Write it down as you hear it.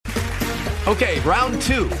Okay, round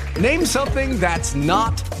two. Name something that's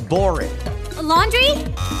not boring. A laundry?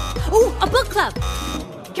 Ooh, a book club.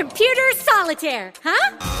 Computer solitaire,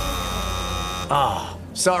 huh? Ah,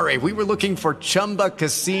 oh, sorry, we were looking for Chumba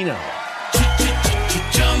Casino.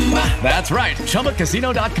 That's right,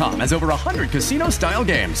 ChumbaCasino.com has over 100 casino-style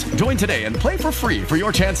games. Join today and play for free for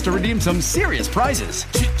your chance to redeem some serious prizes.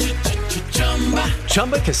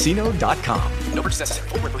 ChumbaCasino.com. No purchase necessary.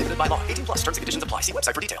 Void where prohibited by law. 18+ terms and conditions apply. See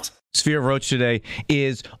website for details. Sphere of Roach today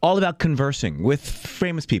is all about conversing with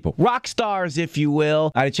famous people, rock stars, if you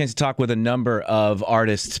will. I had a chance to talk with a number of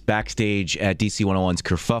artists backstage at DC 101's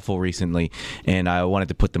Kerfuffle recently, and I wanted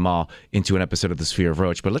to put them all into an episode of the Sphere of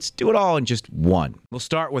Roach. But let's do it all in just one. We'll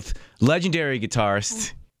start with legendary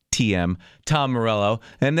guitarist TM, Tom Morello,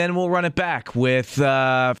 and then we'll run it back with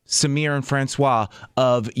Samir and Francois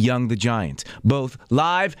of Young the Giant, both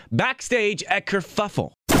live backstage at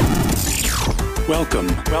Kerfuffle. Welcome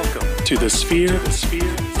to the Sphere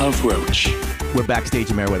of Roach. We're backstage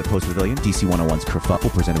in Meriwether Post Pavilion, DC 101's Kerfuffle,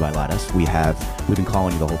 presented by Lattice. We've been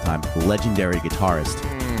calling you the whole time, legendary guitarist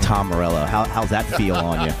Tom Morello. How's that feel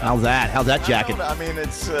on you? How's that jacket? I mean,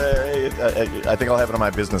 it's. I think I'll have it on my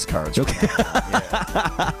business cards. Okay.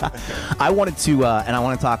 Yeah. I wanted to, and I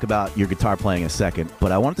want to talk about your guitar playing in a second,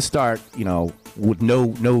 but I wanted to start, with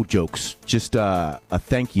no jokes, just a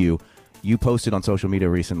thank you. You posted on social media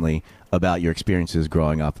recently about your experiences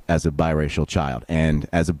growing up as a biracial child. And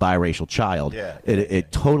as a biracial child,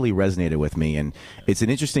 it totally resonated with me. And it's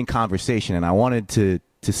an interesting conversation, and I wanted to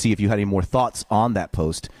see if you had any more thoughts on that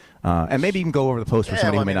post. And maybe even go over the post for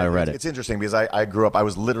somebody who may not have read it. It's interesting because I grew up, I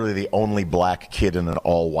was literally the only black kid in an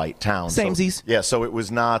all-white town. Samesies. So, yeah, so it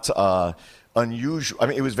was not unusual. I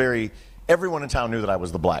mean, it was very... Everyone in town knew that I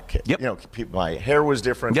was the black kid. Yep. My hair was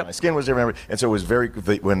different, my skin was different, and so it was very.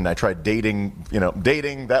 When I tried dating,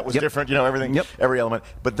 that was different. Everything, every element.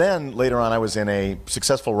 But then later on, I was in a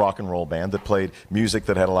successful rock and roll band that played music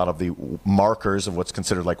that had a lot of the markers of what's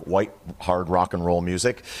considered like white hard rock and roll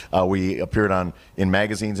music. We appeared in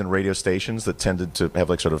magazines and radio stations that tended to have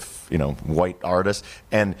like sort of white artists.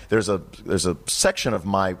 And there's a section of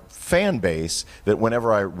my fan base that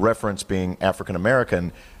whenever I reference being African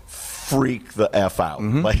American, freak the F out.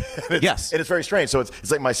 Mm-hmm. And it's very strange. So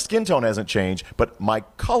it's like my skin tone hasn't changed, but my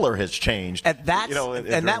color has changed. And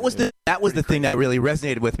that was the thing that really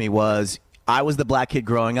resonated with me was I was the black kid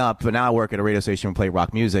growing up, but now I work at a radio station and play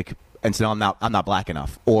rock music. And so I'm not black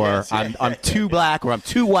enough, or I'm too black, or I'm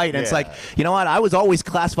too white. And it's like, you know what? I was always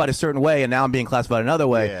classified a certain way, and now I'm being classified another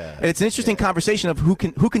way. Yeah. And it's an interesting conversation of who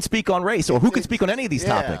can speak on race, or who can speak on any of these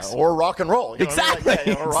topics, or rock and roll. Exactly.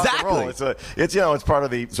 Exactly. It's part of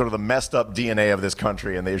the sort of the messed up DNA of this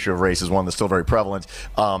country, and the issue of race is one that's still very prevalent.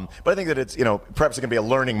 But I think that it's perhaps it can be a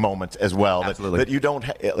learning moment as well. Absolutely. That you don't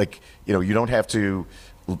you don't have to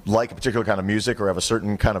like a particular kind of music or have a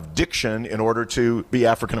certain kind of diction in order to be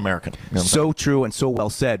African American. So true and so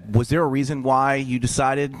well said. Was there a reason why you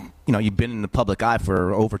decided, you've been in the public eye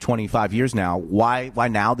for over 25 years now. Why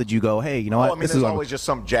now did you go, hey, you know what? There's always just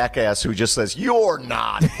some jackass who just says, you're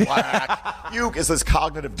not black. It's this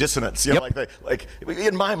cognitive dissonance. Like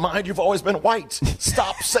in my mind, you've always been white.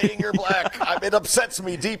 Stop saying you're black. It upsets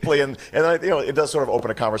me deeply. And it does sort of open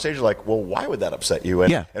a conversation like, well, why would that upset you?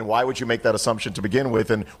 And why would you make that assumption to begin with?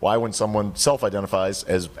 And why, when someone self-identifies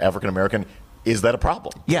as African American, is that a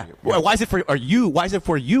problem? Yeah. Why is it for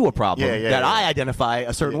you a problem that I identify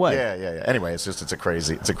a certain way? Yeah. Anyway, it's a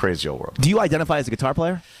crazy old world. Do you identify as a guitar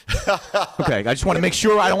player? Okay, I just want to make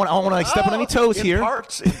sure I don't want to step on any toes here. In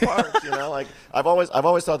part, I've always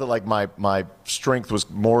thought that like my strength was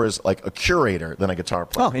more as like a curator than a guitar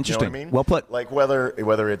player. Oh, interesting. You know what I mean? Well put. Like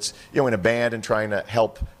whether it's in a band and trying to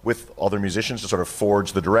help with other musicians to sort of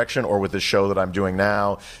forge the direction, or with this show that I'm doing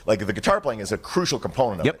now, like the guitar playing is a crucial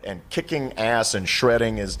component of it, and kicking ass and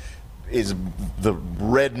shredding is the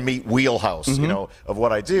red meat wheelhouse, of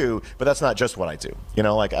what I do. But that's not just what I do.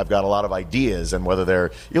 Like I've got a lot of ideas, and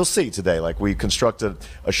whether you'll see today, like we constructed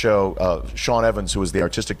a show. Sean Evans, who is the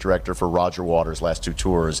artistic director for Roger Waters' last two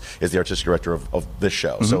tours, is the artistic director of this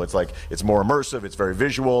show. Mm-hmm. So it's like it's more immersive. It's very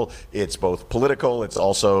visual. It's both political. It's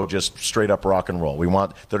also just straight up rock and roll. We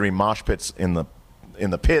want there to be mosh pits in the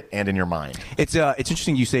pit and in your mind. It's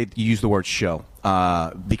interesting you use the word show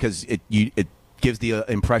because it gives the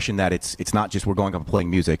impression that it's not just we're going up and playing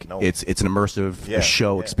music. No. It's an immersive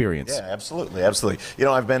show experience. Yeah, absolutely.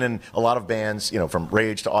 I've been in a lot of bands, from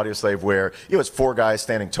Rage to Audioslave, where it's four guys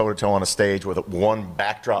standing toe to toe on a stage with one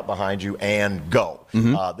backdrop behind you and go.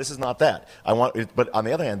 Mm-hmm. This is not that. But on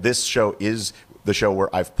the other hand, this show is the show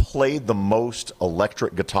where I've played the most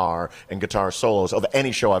electric guitar and guitar solos of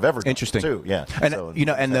any show I've ever done. Interesting. Too. Yeah. And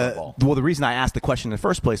So, the reason I asked the question in the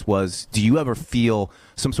first place was, do you ever feel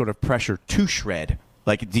some sort of pressure to shred?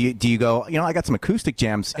 Like, do you go, I got some acoustic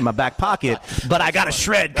jams in my back pocket, but I got to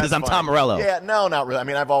shred because I'm Tom Morello? Yeah, no, not really. I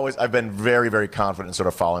mean, I've been very, very confident in sort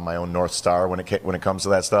of following my own North Star when it comes to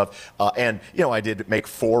that stuff. And I did make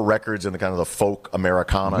 4 records in the kind of the folk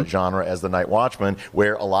Americana genre as the Night Watchman,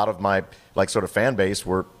 where a lot of my sort of fan base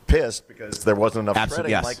were pissed because there wasn't enough shredding.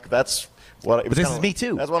 Yes. Like that's what. But this is me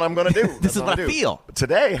too. That's what I'm going to do. This is what I feel. But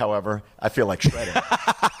today, however, I feel like shredding.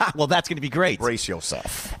 Well, that's going to be great. Brace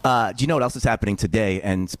yourself. Do you know what else is happening today?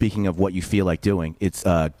 And speaking of what you feel like doing, it's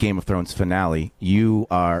Game of Thrones finale. You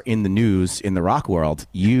are in the news in the rock world.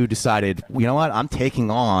 You decided, you know what? I'm taking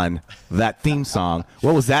on that theme song.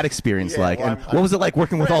 What was that experience like? Well, and what was it like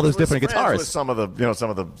working with all those different guitarists? With some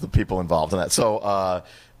of the people involved in that. So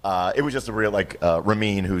it was just a real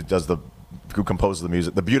Ramin, who composes the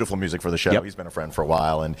music, the beautiful music for the show. Yep. He's been a friend for a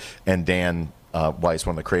while, and Dan Weiss,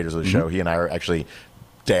 one of the creators of the show. He and I are actually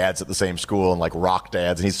dads at the same school, and rock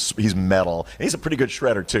dads, and he's metal, and he's a pretty good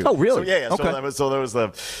shredder too. Oh, really? So, yeah. Okay. So there was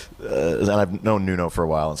and I've known Nuno for a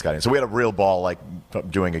while and Scotty. So we had a real ball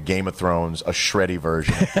doing a Game of Thrones, a shreddy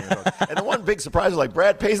version. And the one big surprise was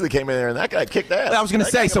Brad Paisley came in there, and that guy kicked ass. I was going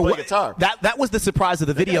to say, so guitar. That was the surprise of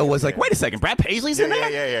the video. Was wait a second, Brad Paisley's in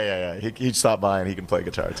there? Yeah. He stopped by and he can play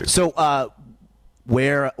guitar too. So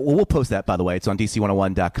we'll post that, by the way. It's on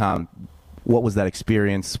DC101.com. What was that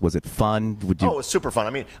experience? Was it fun? It was super fun. I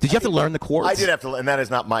mean, did you have to learn the chords? I did have to, and that is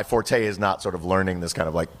not my forte. Is not sort of learning this kind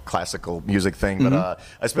of classical music thing. But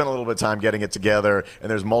I spent a little bit of time getting it together, and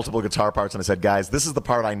there's multiple guitar parts. And I said, guys, this is the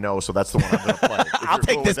part I know, so that's the one I'm going to play. I'll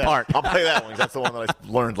take this part. I'll play that one. That's the one that I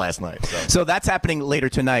learned last night. So that's happening later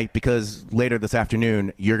tonight, because later this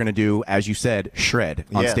afternoon you're going to do, as you said, shred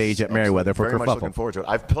on stage at Merriweather for Very much looking forward to it.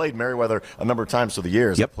 I've played Merriweather a number of times through the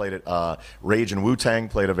years. Yep. I played it. Rage and Wu-Tang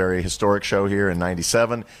played a very historic show here in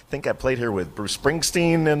 '97. I think I played here with Bruce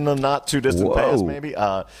Springsteen in the not too distant past, maybe.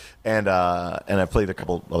 And I played a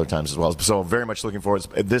couple other times as well. So very much looking forward.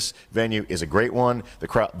 This venue is a great one. The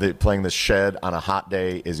crowd playing this shed on a hot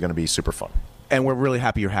day is going to be super fun. And we're really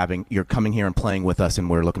happy you're coming here and playing with us, and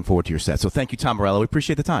we're looking forward to your set. So thank you, Tom Morello. We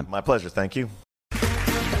appreciate the time. My pleasure. Thank you.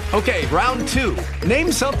 Okay, round 2.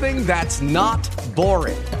 Name something that's not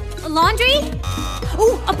boring. A laundry?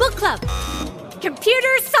 Ooh, a book club.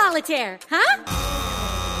 Computer solitaire,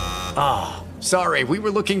 huh? Sorry, we were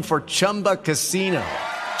looking for Chumba Casino.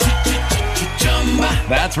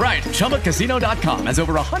 That's right. ChumbaCasino.com has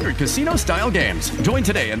over 100 casino-style games. Join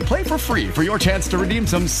today and play for free for your chance to redeem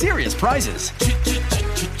some serious prizes.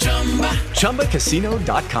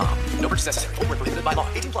 ChumbaCasino.com. No purchase necessary. Void where prohibited by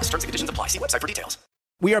law. 18+ terms and conditions apply. See website for details.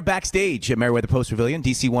 We are backstage at Merriweather Post Pavilion,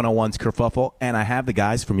 DC 101's Kerfuffle, and I have the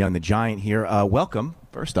guys from Young the Giant here. Welcome,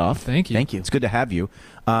 first off. Thank you. Thank you. It's good to have you.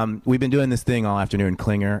 We've been doing this thing all afternoon,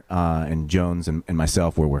 Klinger and Jones and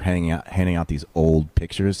myself, where we're handing out these old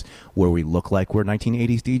pictures where we look like we're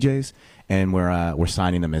 1980s DJs, and we're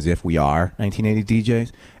signing them as if we are 1980s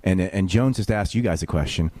DJs. And Jones just asked you guys a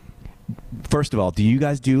question. First of all, do you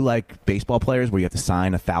guys do like baseball players where you have to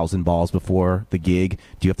sign 1,000 balls before the gig?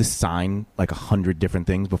 Do you have to sign 100 different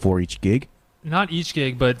things before each gig? Not each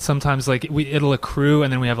gig, but sometimes it'll accrue,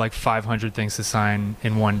 and then we have 500 things to sign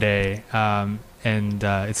in one day. And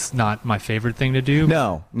it's not my favorite thing to do.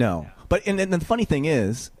 No. But and the funny thing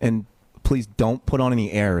is, and please don't put on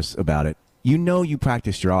any airs about it. You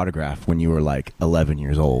practiced your autograph when you were 11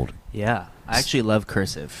 years old. Yeah, I actually love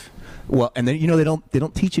cursive. Well, and then they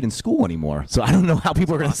don't teach it in school anymore, so I don't know how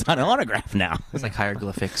people are going to sign an autograph now. It's like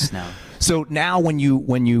hieroglyphics now. So now when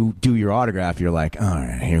you do your autograph, you're like, all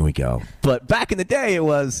right, here we go. But back in the day, it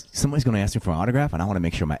was somebody's going to ask me for an autograph, and I want to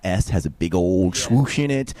make sure my S has a big old swoosh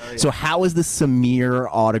in it. Oh, yeah. So how is the Samir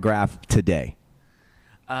autograph today?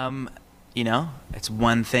 It's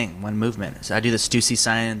one thing, one movement. So I do the Stussy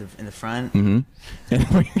sign in the front, and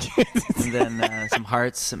then some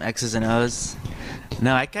hearts, some X's and O's.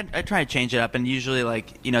 No, I try to change it up, and usually,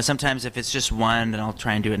 sometimes if it's just one, then I'll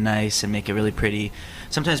try and do it nice and make it really pretty.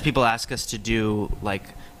 Sometimes people ask us to do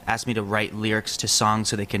ask me to write lyrics to songs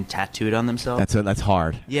so they can tattoo it on themselves. That's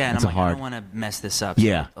hard. Yeah, and that's I'm I don't want to mess this up. So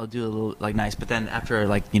yeah, I'll do a little nice, but then after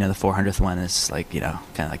the 400th one, it's kind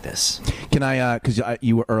of like this. Can I? Because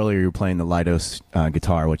you were playing the Leidos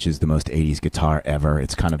guitar, which is the most 80s guitar ever.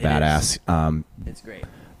 It's kind of badass. It's great.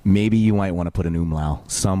 Maybe you might want to put an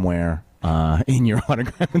umlaut somewhere in your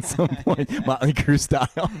autograph at some point, Motley Crue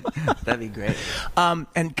style. That'd be great.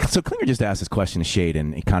 And so Klinger just asked this question to Shade,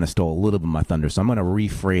 and he kind of stole a little bit of my thunder. So I'm going to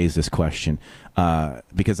rephrase this question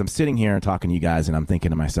because I'm sitting here and talking to you guys, and I'm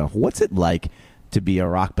thinking to myself, what's it like to be a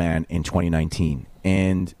rock band in 2019.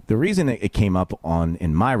 And the reason it came up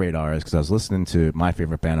in my radar is because I was listening to my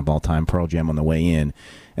favorite band of all time, Pearl Jam, on the way in,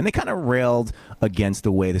 and they kind of railed against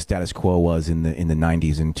the way the status quo was in the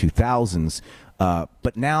 90s and 2000s.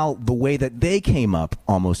 But now the way that they came up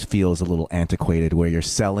almost feels a little antiquated, where you're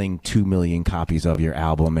selling 2 million copies of your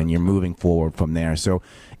album and you're moving forward from there. So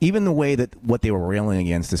even the way that what they were railing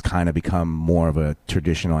against has kind of become more of a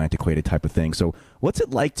traditional, antiquated type of thing. So what's it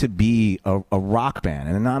like to be a rock band?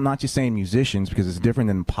 And I'm not just saying musicians, because it's different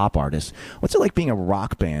than pop artists. What's it like being a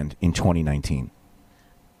rock band in 2019?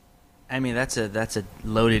 I mean, that's a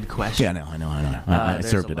loaded question. Yeah, I know. I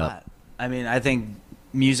served it up. I mean, I think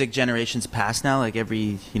music generations pass now, like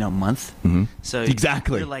every month. Mm-hmm. So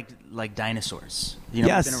exactly, we're like dinosaurs.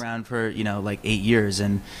 Yes. We've been around for like 8 years,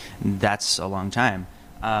 and that's a long time.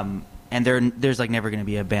 And there's like never going to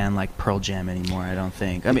be a band like Pearl Jam anymore, I don't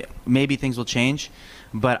think. I mean, maybe things will change,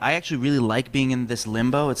 but I actually really like being in this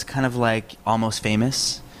limbo. It's kind of like Almost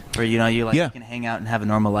Famous, where you can hang out and have a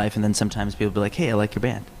normal life, and then sometimes people be like, "Hey, I like your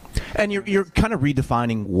band." And you're kind of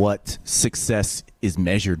redefining what success is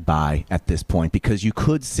measured by at this point, because you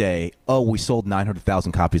could say, oh, we sold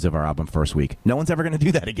 900,000 copies of our album first week. No one's ever going to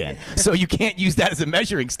do that again. So you can't use that as a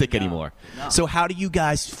measuring stick anymore. No. So how do you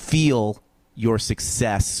guys feel your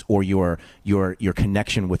success or your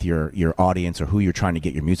connection with your audience, or who you're trying to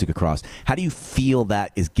get your music across? How do you feel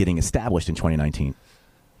that is getting established in 2019?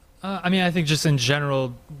 I mean, I think just in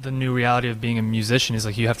general, the new reality of being a musician is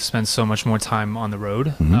like you have to spend so much more time on the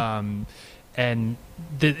road. Mm-hmm. And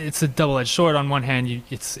it's a double-edged sword. On one hand,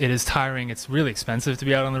 it is tiring. It's really expensive to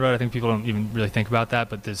be out on the road. I think people don't even really think about that,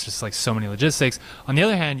 but there's just like so many logistics. On the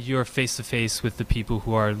other hand, you're face-to-face with the people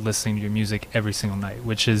who are listening to your music every single night,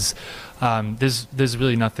 which is there's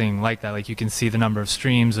really nothing like that. Like you can see the number of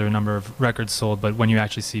streams or number of records sold, but when you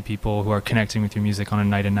actually see people who are connecting with your music on a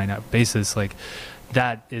night-in, night-out basis, like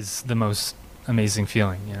that is the most amazing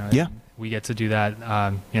feeling. Yeah. We get to do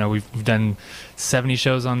that. We've done 70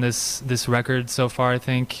 shows on this record so far. I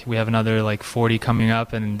think we have another like 40 coming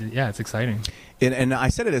up, and yeah, it's exciting. And I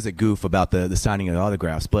said it as a goof about the signing of the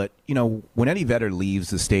autographs, but when Eddie Vedder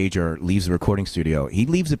leaves the stage or leaves the recording studio, he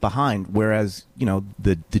leaves it behind. Whereas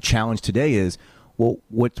the challenge today is, well,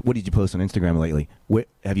 what did you post on Instagram lately?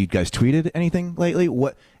 Have you guys tweeted anything lately?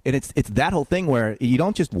 And it's that whole thing where you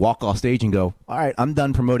don't just walk off stage and go, all right, I'm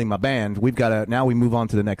done promoting my band. Now we move on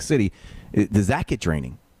to the next city. Does that get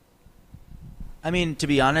draining? I mean, to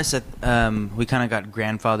be honest, we kind of got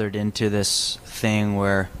grandfathered into this thing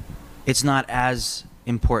where it's not as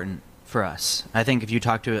important for us. I think if you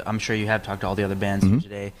talk to, I'm sure you have talked to all the other bands Mm-hmm.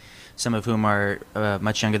 today, some of whom are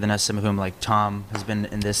much younger than us, some of whom, like Tom, has been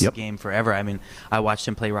in this game forever. I mean, I watched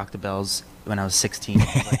him play Rock the Bells when I was 16.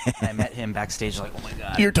 I met him backstage, like, oh my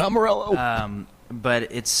God. You're Tom Morello.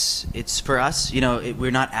 But it's for us,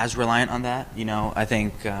 we're not as reliant on that. I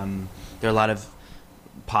think there are a lot of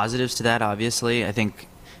positives to that, obviously. I think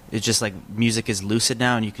it's just like music is lucid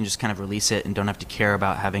now, and you can just kind of release it and don't have to care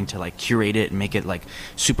about having to like curate it and make it like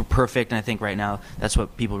super perfect. And I think right now that's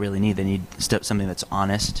what people really need. They need something that's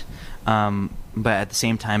honest. But at the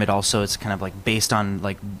same time, it's kind of like based on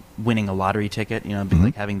like winning a lottery ticket, Mm-hmm.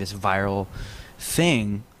 like having this viral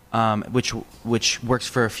thing, which works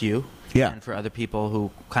for a few. Yeah. And for other people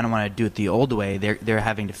who kind of want to do it the old way, they're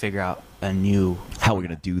having to figure out a new how we're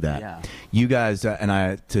going to do that. Yeah. You guys,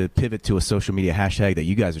 to pivot to a social media hashtag that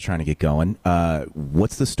you guys are trying to get going,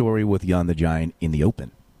 what's the story with Jan the Giant in the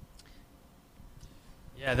open?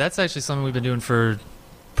 Yeah, that's actually something we've been doing for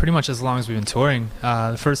pretty much as long as we've been touring.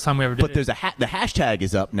 The first time we ever did But there's the hashtag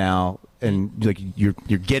is up now, and like you're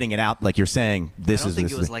getting it out, like you're saying this I don't is. think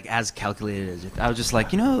this it was is- like as calculated as it. I was just like,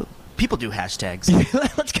 people do hashtags.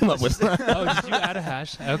 Let's come up with. Oh, did you add a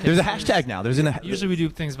hash? Okay. There's a hashtag now. Usually we do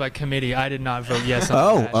things by committee. I did not vote yes on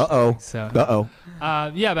Oh, the hashtag. So,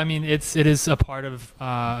 yeah. but I mean, it is a part of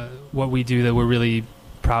what we do that we're really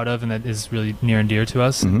proud of, and that is really near and dear to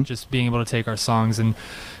us. Mm-hmm. Just being able to take our songs and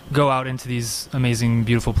go out into these amazing,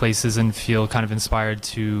 beautiful places and feel kind of inspired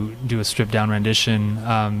to do a stripped down rendition.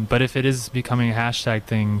 But if it is becoming a hashtag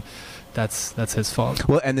thing, that's his fault.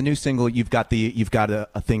 Well, and the new single, you've got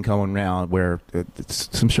a thing going around where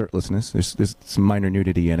it's some shirtlessness. There's some minor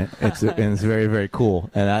nudity in it. And it's very, very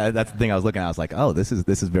cool. And that's the thing I was looking at. I was like, oh, this is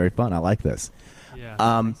very fun. I like this.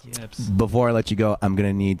 Yeah. Before I let you go, I'm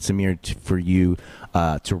gonna need Samir for you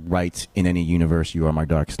to write "In Any Universe You Are My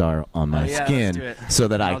Dark Star" on my skin, let's do it. so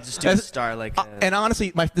that I'll just do a star like. And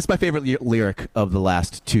honestly, this is my favorite lyric of the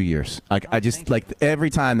last 2 years. Like I just like every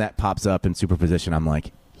time that pops up in Superposition, I'm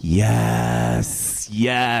like, yes.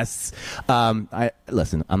 I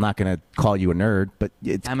listen. I'm not gonna call you a nerd, but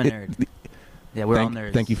I'm a nerd. Yeah, we're all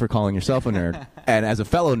nerds. Thank you for calling yourself a nerd. And as a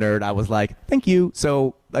fellow nerd, I was like, thank you.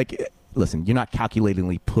 So, like, listen, you're not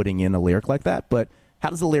calculatingly putting in a lyric like that, but how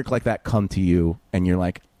does a lyric like that come to you and you're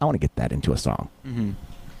like, I want to get that into a song?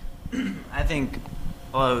 I think,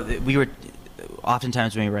 we were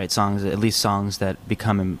oftentimes when we write songs, at least songs that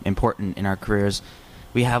become important in our careers,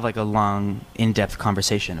 we have like a long, in-depth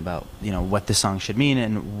conversation about what the song should mean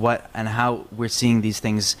and how we're seeing these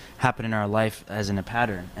things happen in our life as in a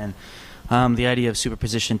pattern. And the idea of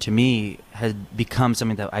superposition to me had become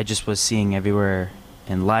something that I just was seeing everywhere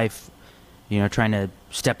in life. Trying to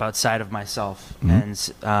step outside of myself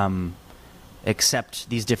and accept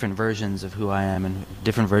these different versions of who I am and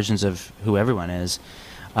different versions of who everyone is.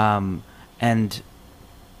 And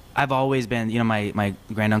I've always been, my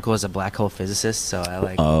granduncle is a black hole physicist, so I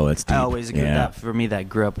like. Oh, it's deep. I always grew up. For me, that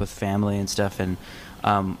grew up with family and stuff, and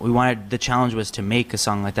the challenge was to make a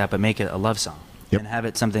song like that, but make it a love song and have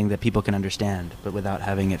it something that people can understand, but without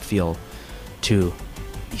having it feel too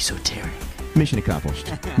esoteric. Mission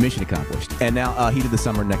accomplished. Mission accomplished. And now, Heat of the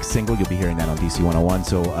Summer, next single. You'll be hearing that on DC 101.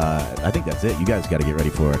 So I think that's it. You guys got to get ready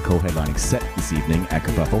for a co-headlining set this evening at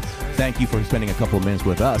Kerfuffle. Thank you for spending a couple of minutes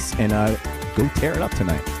with us, and go tear it up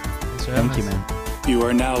tonight. Thank you, man. You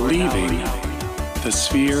are now leaving the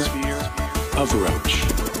sphere of Roach.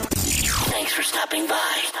 Thanks for stopping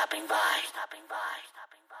by.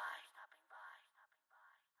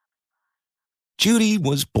 Judy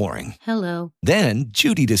was boring. Hello. Then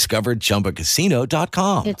Judy discovered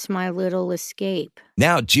ChumbaCasino.com. It's my little escape.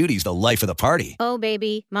 Now Judy's the life of the party. Oh,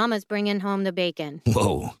 baby, mama's bringing home the bacon.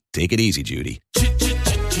 Whoa, take it easy, Judy.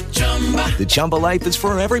 The Chumba life is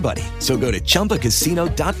for everybody. So go to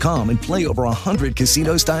ChumbaCasino.com and play over 100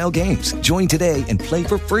 casino-style games. Join today and play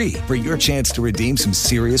for free for your chance to redeem some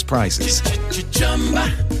serious prizes.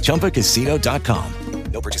 ChumbaCasino.com.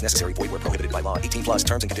 No purchase necessary. Void where prohibited by law. 18+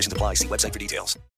 terms and conditions apply. See website for details.